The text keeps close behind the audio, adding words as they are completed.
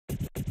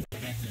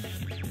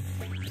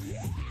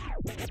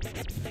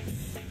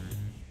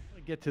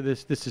Get to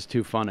this. This is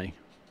too funny.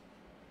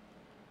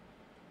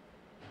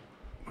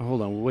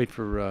 Hold on. We'll wait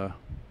for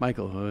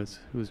Michael, who's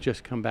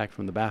just come back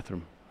from the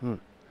bathroom.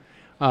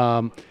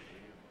 All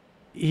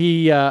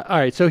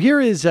right. So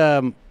here is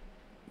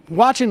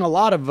watching a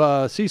lot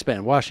of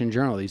C-SPAN, Washington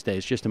Journal these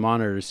days, just to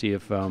monitor to see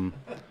if to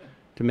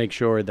make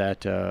sure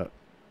that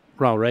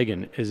Ronald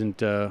Reagan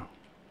isn't. We're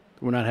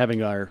not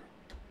having our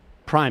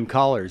prime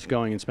callers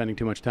going and spending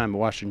too much time at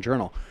Washington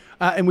Journal.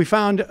 And we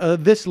found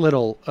this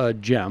little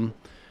gem.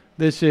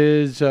 This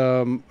is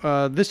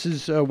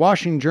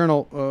Washington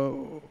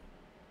Journal,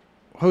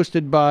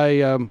 hosted by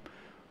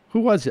who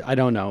was it? I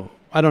don't know.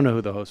 I don't know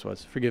who the host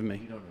was. Forgive me.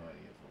 You don't know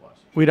any of the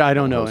Washington. I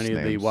don't know any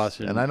of the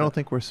Washington. And I don't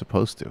think we're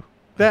supposed to.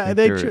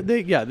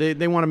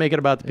 They want to make it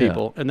about the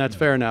people, and that's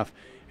fair enough.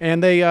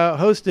 And they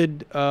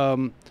hosted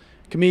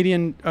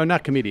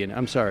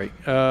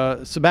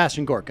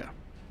Sebastion Gorka,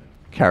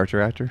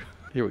 Character actor.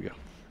 Here we go.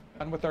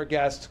 And with our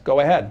guest, go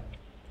ahead.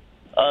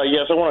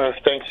 Yes, I want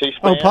to thank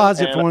C-SPAN. Oh, pause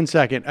it for 1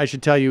 second. I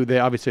should tell you,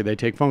 obviously they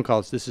take phone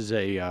calls. This is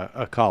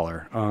a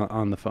caller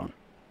on the phone.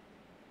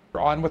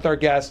 On with our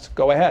guest,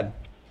 go ahead.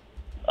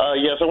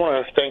 Yes, I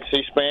want to thank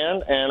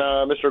C-SPAN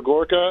and Mr.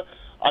 Gorka.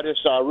 I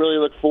just really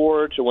look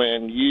forward to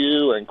when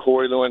you and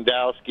Corey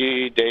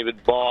Lewandowski,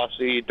 David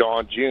Bossy,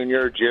 Don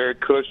Jr., Jared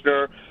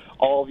Kushner,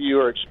 all of you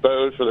are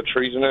exposed for the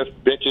treasonous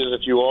bitches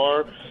that you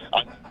are.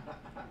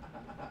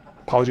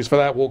 Apologies for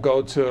that. We'll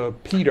go to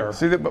Peter.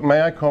 But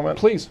may I comment?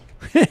 Please.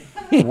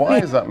 Why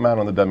is that man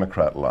on the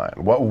Democrat line?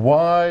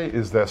 Why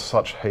is there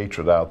such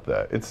hatred out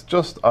there? It's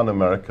just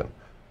un-American.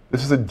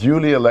 This is a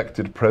duly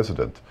elected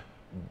president.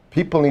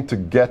 People need to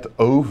get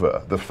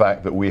over the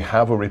fact that we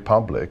have a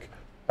republic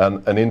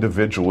and an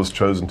individual was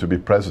chosen to be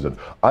president.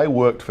 I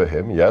worked for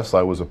him. Yes,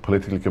 I was a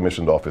politically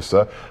commissioned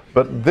officer.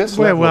 But this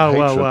level of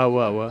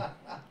hatred...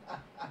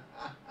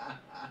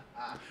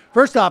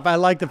 First off, I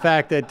like the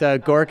fact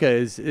that Gorka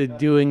is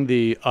doing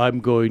the "I'm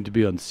going to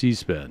be on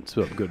C-SPAN,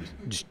 so I'm going to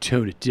just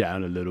tone it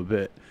down a little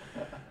bit."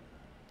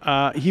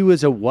 He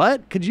was a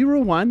what? Could you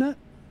rewind that?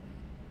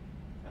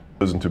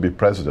 Chosen to be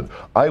president.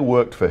 I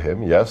worked for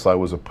him. Yes, I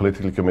was a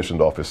politically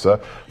commissioned officer.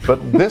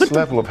 But this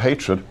level of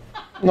hatred,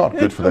 not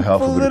good for the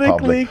health of the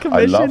republic.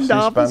 I love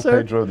C-SPAN,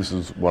 Pedro. This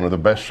is one of the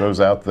best shows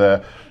out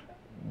there.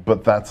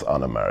 But that's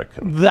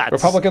un-American. That's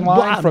Republican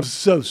line. I'm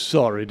so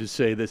sorry to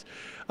say this.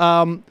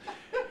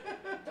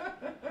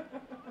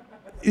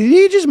 Did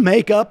he just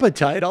make up a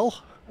title?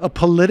 A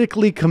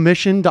politically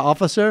commissioned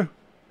officer?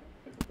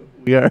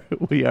 We are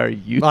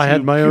YouTube. I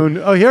had my own.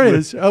 Oh, here it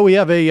is. Oh, we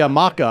have a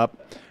mock-up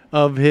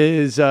of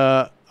his.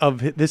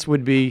 This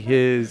would be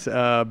his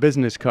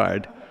business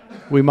card.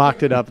 We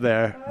mocked it up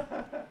there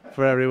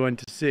for everyone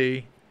to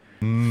see.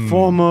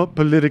 Former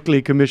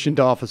politically commissioned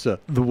officer,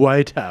 the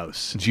White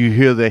House. Did you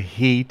hear the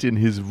hate in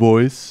his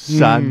voice,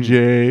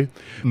 Sanjay?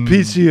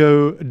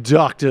 PCO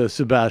Dr.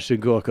 Sebastion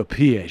Gorka,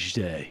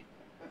 PhD.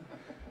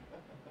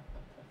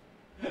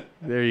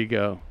 There you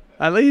go.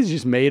 At least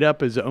he's just made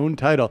up his own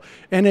title.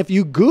 And if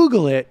you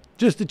Google it,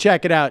 just to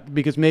check it out,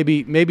 because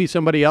maybe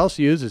somebody else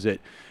uses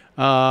it,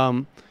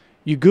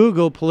 you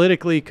Google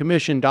politically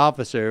commissioned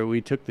officer.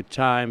 We took the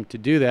time to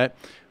do that.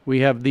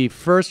 We have the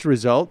first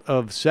result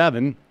of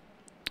 7.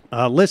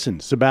 Listen,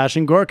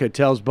 Sebastion Gorka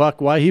tells Buck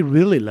why he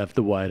really left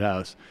the White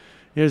House.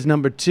 Here's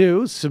number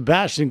 2,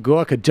 Sebastion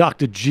Gorka,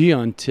 Dr. G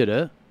on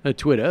Twitter.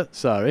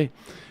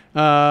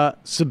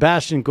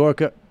 Sebastion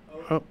Gorka.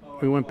 Oh,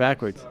 we went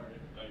backwards.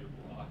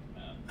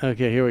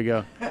 Okay, here we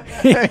go.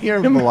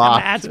 You're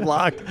blocked. That's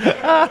blocked.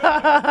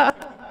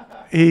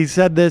 He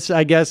said this,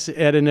 I guess,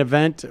 at an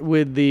event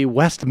with the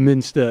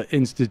Westminster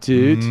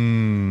Institute.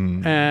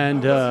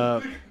 And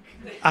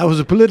I was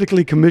a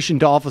politically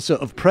commissioned officer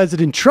of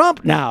President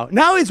Trump now.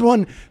 Now he's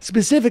one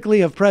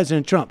specifically of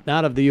President Trump,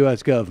 not of the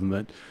U.S.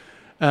 government.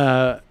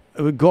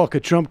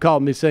 Gorka, Trump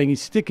called me saying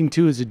he's sticking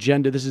to his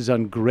agenda. This is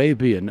on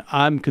Grabian.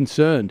 I'm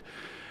concerned.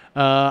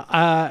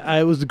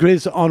 It was the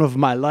greatest honor of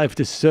my life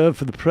to serve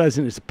for the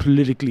president as a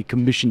politically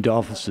commissioned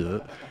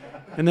officer.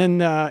 And then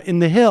in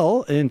The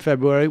Hill in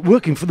February,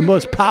 working for the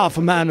most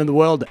powerful man in the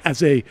world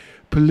as a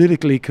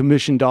politically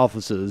commissioned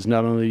officer is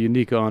not only a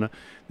unique honor.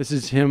 This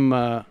is him,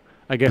 I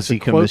guess. Was he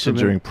commissioned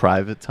during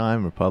private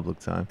time or public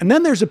time? And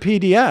then there's a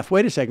PDF.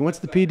 Wait a second. What's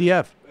the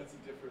PDF? That's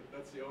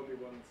the only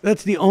one.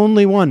 That's the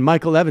only one.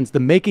 Michael Evans, The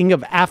Making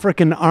of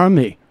African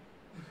Army.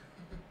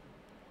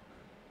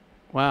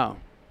 Wow.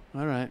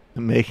 All right.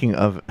 The making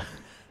of...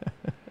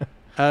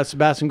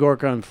 Sebastion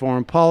Gorka on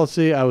foreign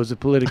policy. I was a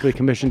politically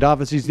commissioned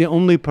officer. He's the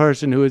only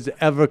person who has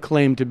ever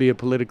claimed to be a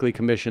politically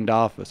commissioned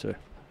officer.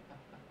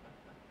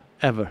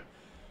 Ever.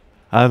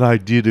 And I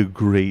did a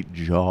great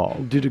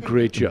job. Did a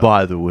great job.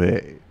 By the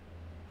way.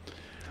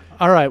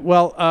 All right.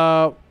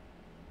 Well,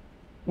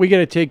 we got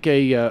to take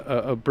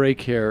a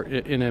break here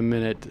in a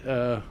minute.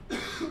 But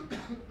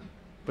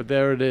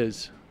there it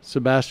is.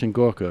 Sebastion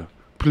Gorka,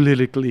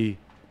 politically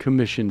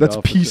commissioned That's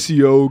officer.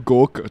 PCO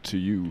Gorka to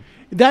you.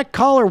 That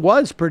caller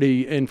was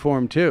pretty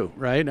informed too,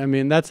 right? I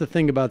mean, that's the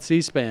thing about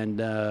C-SPAN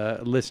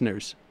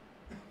listeners.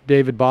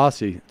 David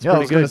Bossy. It's Yeah, I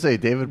pretty was going to good. say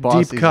David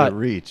Bossy's cut. a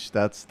reach.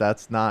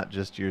 That's not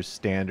just your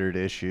standard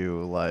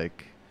issue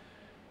like,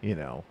 you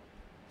know,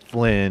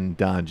 Flynn,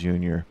 Don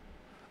Jr.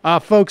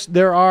 Folks,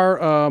 there are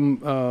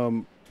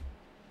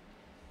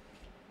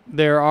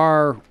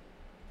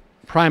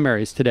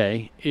primaries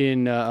today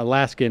in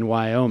Alaska and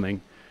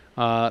Wyoming.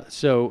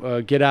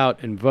 So get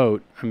out and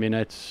vote. I mean,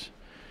 it's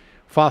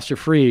Foster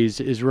Freeze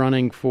is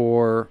running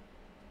for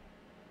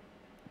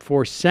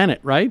Senate,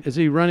 right? Is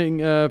he running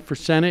for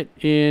Senate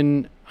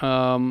in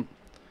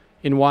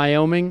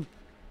Wyoming?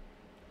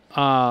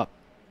 I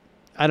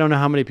don't know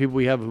how many people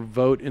we have who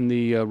vote in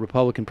the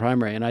Republican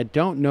primary, and I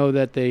don't know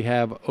that they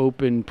have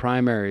open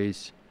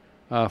primaries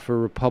for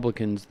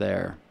Republicans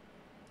there.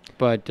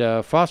 But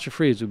Foster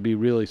Freeze would be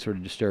really sort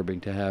of disturbing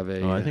to have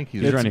a. Oh, I think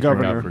he's It's running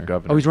governor. for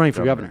governor. Oh, he's running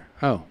for governor.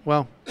 Oh,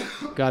 well,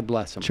 God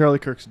bless him. Charlie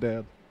Kirk's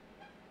dad.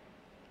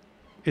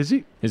 Is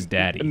he? His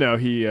daddy. No,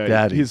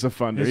 Daddy. he's a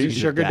funder. Is he He's-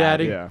 sugar dad,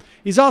 daddy? Yeah.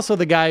 He's also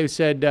the guy who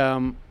said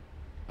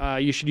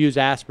you should use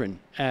aspirin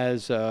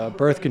as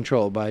birth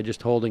control by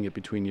just holding it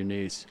between your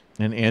knees.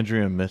 And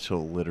Andrea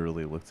Mitchell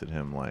literally looked at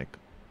him like,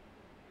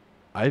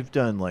 I've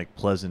done like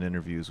pleasant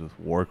interviews with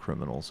war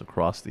criminals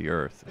across the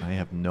earth, and I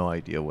have no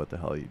idea what the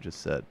hell you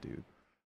just said, dude.